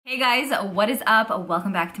Hey guys, what is up?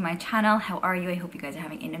 Welcome back to my channel. How are you? I hope you guys are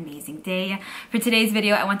having an amazing day. For today's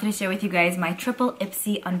video, I wanted to share with you guys my triple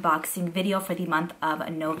Ipsy unboxing video for the month of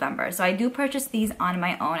November. So I do purchase these on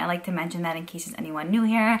my own. I like to mention that in case there's anyone new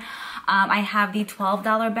here. I have the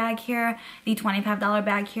 $12 bag here, the $25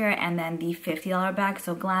 bag here, and then the $50 bag.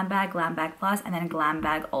 So Glam Bag Plus, and then Glam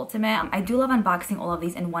Bag Ultimate. I do love unboxing all of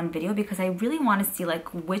these in one video because I really want to see like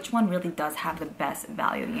which one really does have the best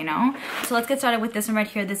value, you know? So let's get started with this one right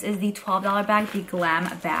here. This is the $12 bag, the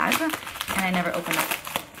Glam bag. And I never open up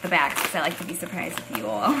the bags because I like to be surprised with you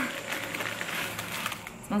all. It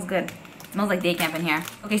smells good. It smells like day camp in here.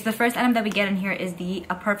 Okay, so the first item that we get in here is the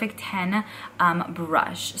A Perfect 10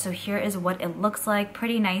 brush. So here is what it looks like.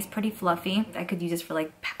 Pretty nice, pretty fluffy. I could use this for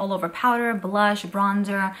like all over powder, blush,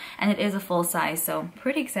 bronzer, and it is a full size, so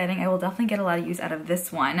pretty exciting. I will definitely get a lot of use out of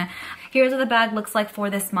this one. Here's what the bag looks like for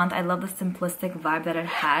this month. I love the simplistic vibe that it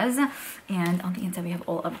has. And on the inside, we have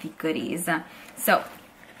all of the goodies. So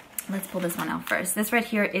let's pull this one out first. This right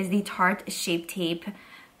here is the Tarte Shape Tape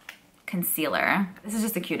concealer. This is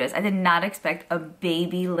just the cutest. I did not expect a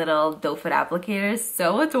baby little doe foot applicator.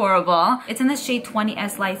 So adorable. It's in the shade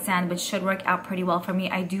 20S Light Sand, which should work out pretty well for me.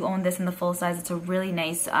 I do own this in the full size. It's a really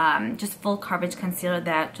nice, just full coverage concealer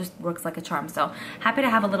that just works like a charm. So happy to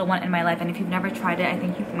have a little one in my life. And if you've never tried it, I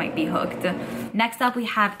think you might be hooked. Next up, we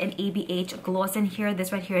have an ABH gloss in here.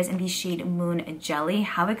 This right here is in the shade Moon Jelly.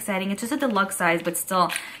 How exciting. It's just a deluxe size, but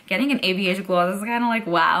still getting an ABH gloss is kind of like,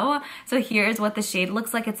 wow. So here's what the shade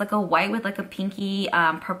looks like. It's like a white with like a pinky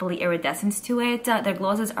purpley iridescence to it. Their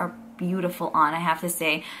glosses are beautiful on, I have to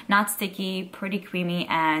say. Not sticky, pretty creamy,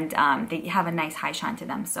 and they have a nice high shine to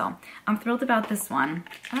them. So I'm thrilled about this one.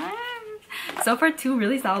 So far, two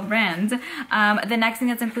really solid brands. The next thing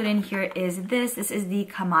that's included in here is this. This is the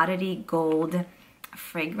Commodity Gold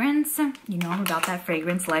fragrance. You know I'm about that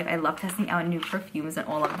fragrance life. I love testing out new perfumes and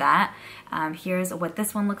all of that. Here's what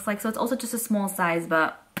this one looks like. So it's also just a small size,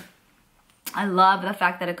 but I love the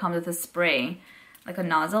fact that it comes with a spray, like a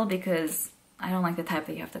nozzle, because I don't like the type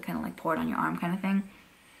that you have to kind of like pour it on your arm kind of thing.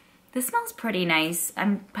 This smells pretty nice.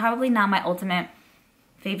 I'm probably not my ultimate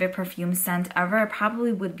favorite perfume scent ever. It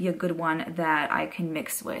probably would be a good one that I can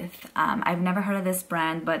mix with. I've never heard of this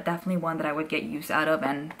brand, but definitely one that I would get use out of,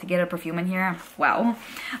 and to get a perfume in here, wow.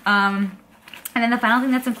 And then the final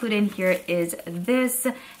thing that's included in here is this.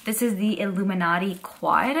 This is the Illuminati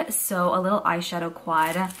Quad, so a little eyeshadow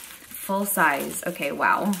quad. Full size. Okay,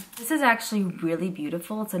 wow. This is actually really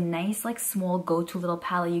beautiful. It's a nice, like, small go-to little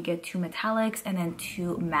palette. You get two metallics and then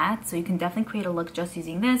two mattes, so you can definitely create a look just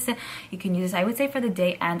using this. You can use this, I would say, for the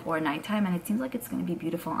day and or nighttime, and it seems like it's going to be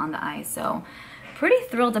beautiful on the eyes. So pretty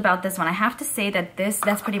thrilled about this one. I have to say that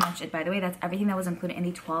that's pretty much it, by the way. That's everything that was included in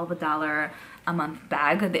the $12 a month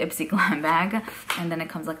bag, the Ipsy Glam bag. And then it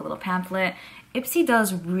comes like a little pamphlet. Ipsy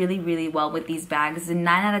does really, really well with these bags. 9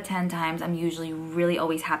 out of 10 times, I'm usually really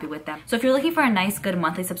always happy with them. So if you're looking for a nice, good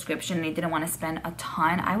monthly subscription and you didn't want to spend a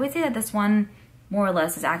ton, I would say that this one, more or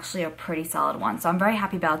less, is actually a pretty solid one. So I'm very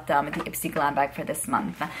happy about the Ipsy Glam bag for this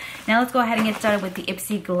month. Now let's go ahead and get started with the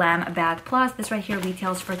Ipsy Glam Bag Plus. This right here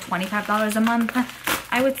retails for $25 a month.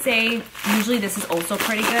 I would say usually this is also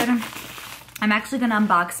pretty good. I'm actually going to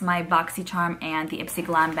unbox my BoxyCharm and the Ipsy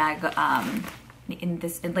Glam bag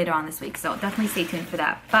later on this week, so definitely stay tuned for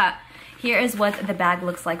that. But here is what the bag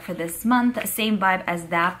looks like for this month. Same vibe as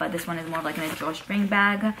that, but this one is more like in a drawstring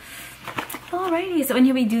bag. Alrighty, so in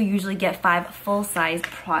here we do usually get 5 full-size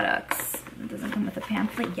products. It doesn't come with a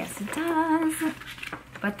pamphlet. Yes, it does.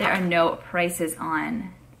 But there are no prices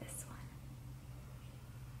on this one.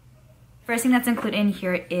 First thing that's included in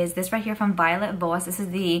here is this right here from Violet Voss. This is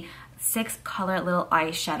the 6-color little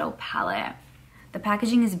eyeshadow palette. The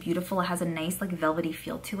packaging is beautiful. It has a nice like velvety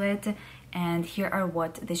feel to it. And here are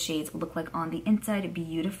what the shades look like on the inside.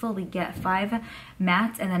 Beautiful. We get 5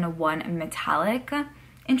 mattes and then 1 metallic.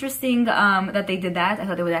 Interesting that they did that. I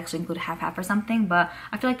thought they would actually include half or something, but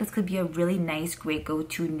I feel like this could be a really nice, great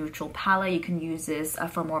go-to neutral palette. You can use this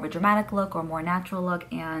for more of a dramatic look or more natural look,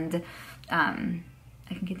 and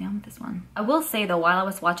I can get down with this one. I will say though, while I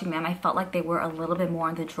was watching them, I felt like they were a little bit more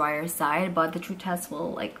on the drier side, but the true test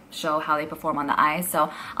will like show how they perform on the eyes.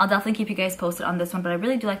 So I'll definitely keep you guys posted on this one, but I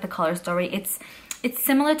really do like the color story. It's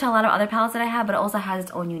similar to a lot of other palettes that I have, but it also has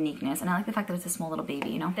its own uniqueness. And I like the fact that it's a small little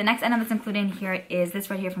baby, you know? The next item that's included in here is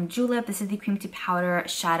this right here from Julep. This is the Cream to Powder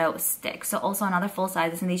Shadow Stick. So also another full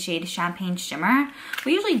size. It's in the shade Champagne Shimmer.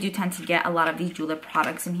 We usually do tend to get a lot of these Julep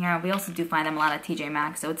products in here. We also do find them a lot at TJ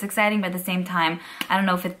Maxx. So it's exciting, but at the same time, I don't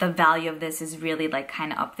know if the value of this is really like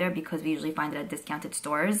kind of up there because we usually find it at discounted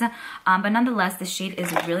stores. But nonetheless, the shade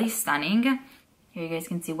is really stunning. Here you guys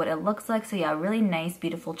can see what it looks like. So yeah, really nice,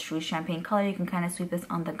 beautiful, true champagne color. You can kind of sweep this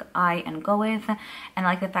on the eye and go with. And I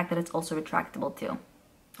like the fact that it's also retractable too.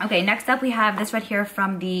 Okay, next up we have this right here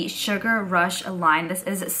from the Sugar Rush line. This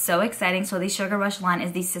is so exciting. So the Sugar Rush line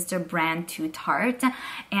is the sister brand to Tarte.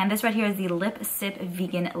 And this right here is the Lip Sip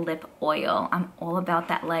Vegan Lip Oil. I'm all about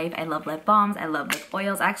that life. I love lip balms. I love lip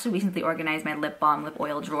oils. I actually recently organized my lip balm, lip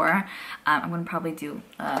oil drawer. I'm going to probably do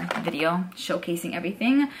a video showcasing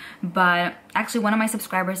everything. But actually one of my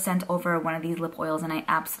subscribers sent over one of these lip oils and I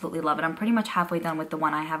absolutely love it. I'm pretty much halfway done with the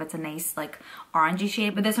one I have. It's a nice like orangey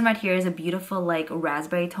shade. But this one right here is a beautiful like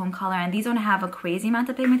raspberry tone color, and these don't have a crazy amount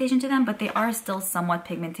of pigmentation to them, but they are still somewhat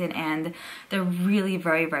pigmented and they're really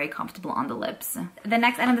very, very comfortable on the lips. The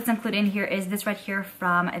next item that's included in here is this right here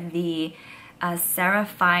from the Sarah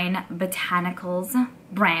Fine Botanicals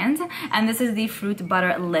brand, and this is the Fruit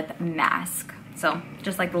Butter Lip Mask. So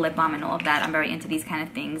just like the lip balm and all of that, I'm very into these kind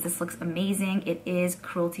of things. This looks amazing. It is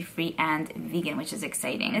cruelty-free and vegan, which is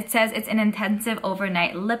exciting. It says it's an intensive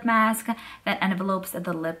overnight lip mask that envelopes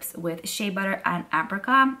the lips with shea butter and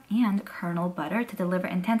apricot and kernel butter to deliver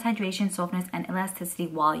intense hydration, softness, and elasticity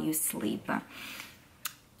while you sleep.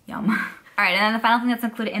 Yum. Alright, and then the final thing that's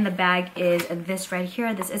included in the bag is this right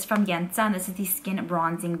here. This is from Yensa. This is the Skin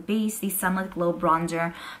Bronzing Base, the Sunlit Glow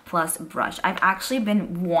Bronzer Plus Brush. I've actually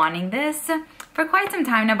been wanting this for quite some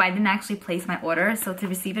time now, but I didn't actually place my order. So to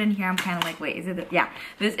receive it in here, I'm kind of like, wait, is it? Yeah,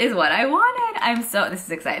 this is what I wanted. This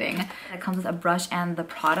is exciting. It comes with a brush and the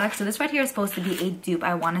product. So this right here is supposed to be a dupe,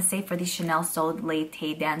 I want to say, for the Chanel Soleil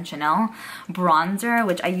Dan Chanel bronzer,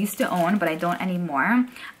 which I used to own, but I don't anymore.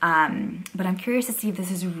 But I'm curious to see if this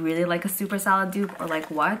is really like a super solid dupe or like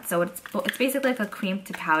what. So it's basically like a cream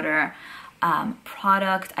to powder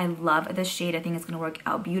product. I love this shade. I think it's going to work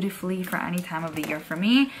out beautifully for any time of the year for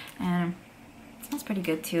me. And it smells pretty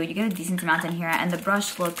good too. You get a decent amount in here, and the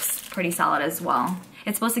brush looks pretty solid as well.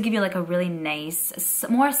 It's supposed to give you like a really nice,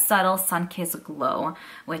 more subtle sun-kissed glow,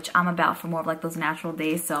 which I'm about for more of like those natural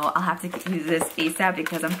days. So I'll have to use this ASAP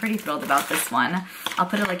because I'm pretty thrilled about this one. I'll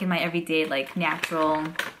put it like in my everyday like natural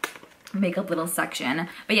makeup little section.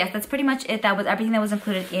 But yes, that's pretty much it. That was everything that was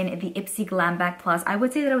included in the Ipsy Glam Bag Plus. I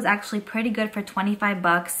would say that it was actually pretty good for 25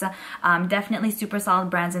 bucks. Definitely super solid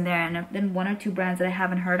brands in there, and then one or two brands that I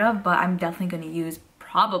haven't heard of, but I'm definitely going to use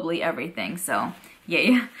probably everything. So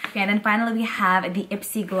yay. Okay, and then finally we have the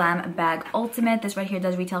Ipsy Glam Bag Ultimate. This right here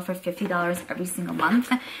does retail for $50 every single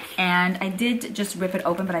month. And I did just rip it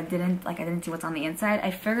open, but I didn't see what's on the inside.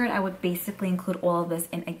 I figured I would basically include all of this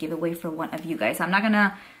in a giveaway for one of you guys. So I'm not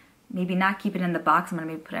gonna maybe not keep it in the box. I'm gonna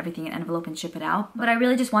maybe put everything in an envelope and ship it out. But I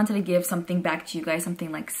really just wanted to give something back to you guys,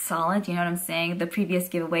 something like solid, you know what I'm saying? The previous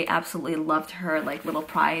giveaway, absolutely loved her like little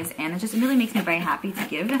prize, and it really makes me very happy to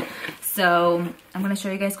give. So I'm gonna show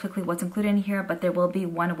you guys quickly what's included in here, but there will be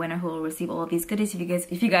one winner who will receive all of these goodies.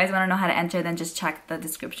 If you guys wanna know how to enter, then just check the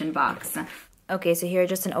description box. Okay, so here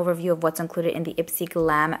just an overview of what's included in the Ipsy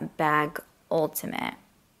Glam Bag Ultimate.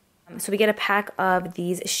 So we get a pack of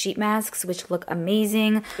these sheet masks, which look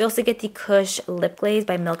amazing. We also get the Kush Lip Glaze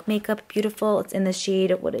by Milk Makeup. Beautiful. It's in the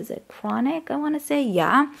shade, what is it? Chronic, I want to say.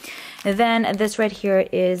 Yeah. And then this right here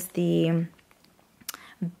is the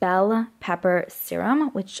Bell Pepper Serum,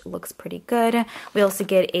 which looks pretty good. We also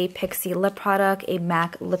get a Pixie lip product, a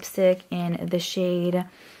MAC lipstick in the shade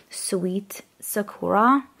Sweet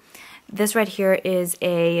Sakura. This right here is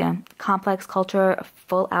a Complex Culture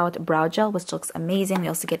Full Out Brow Gel, which looks amazing. We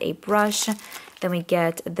also get a brush. Then we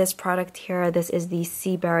get this product here. This is the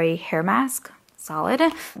Sea Berry Hair Mask. Solid.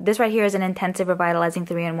 This right here is an intensive revitalizing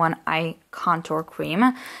 3-in-1 eye contour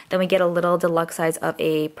cream. Then we get a little deluxe size of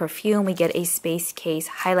a perfume. We get a space case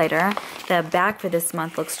highlighter. The bag for this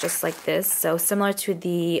month looks just like this. So similar to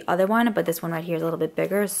the other one, but this one right here is a little bit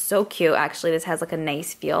bigger. So cute, actually. This has like a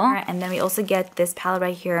nice feel. And then we also get this palette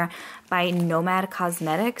right here by Nomad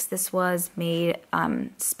Cosmetics. This was made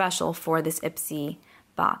special for this Ipsy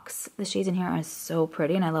box. The shades in here are so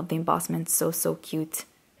pretty, and I love the embossment. So cute.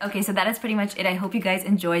 Okay, so that is pretty much it. I hope you guys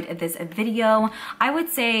enjoyed this video. I would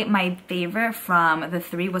say my favorite from the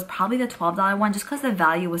three was probably the $12 one, just because the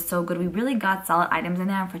value was so good. We really got solid items in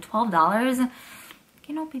there, and for $12,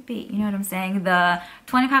 you know, you know what I'm saying? The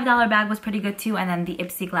 $25 bag was pretty good too, and then the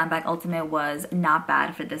Ipsy Glam Bag Ultimate was not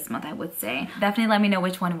bad for this month, I would say. Definitely let me know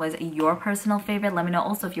which one was your personal favorite. Let me know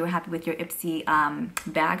also if you were happy with your Ipsy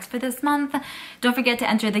bags for this month. Don't forget to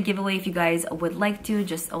enter the giveaway if you guys would like to.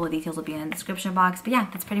 Just all the details will be in the description box. But yeah,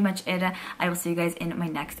 that's pretty much it. I will see you guys in my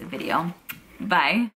next video. Bye.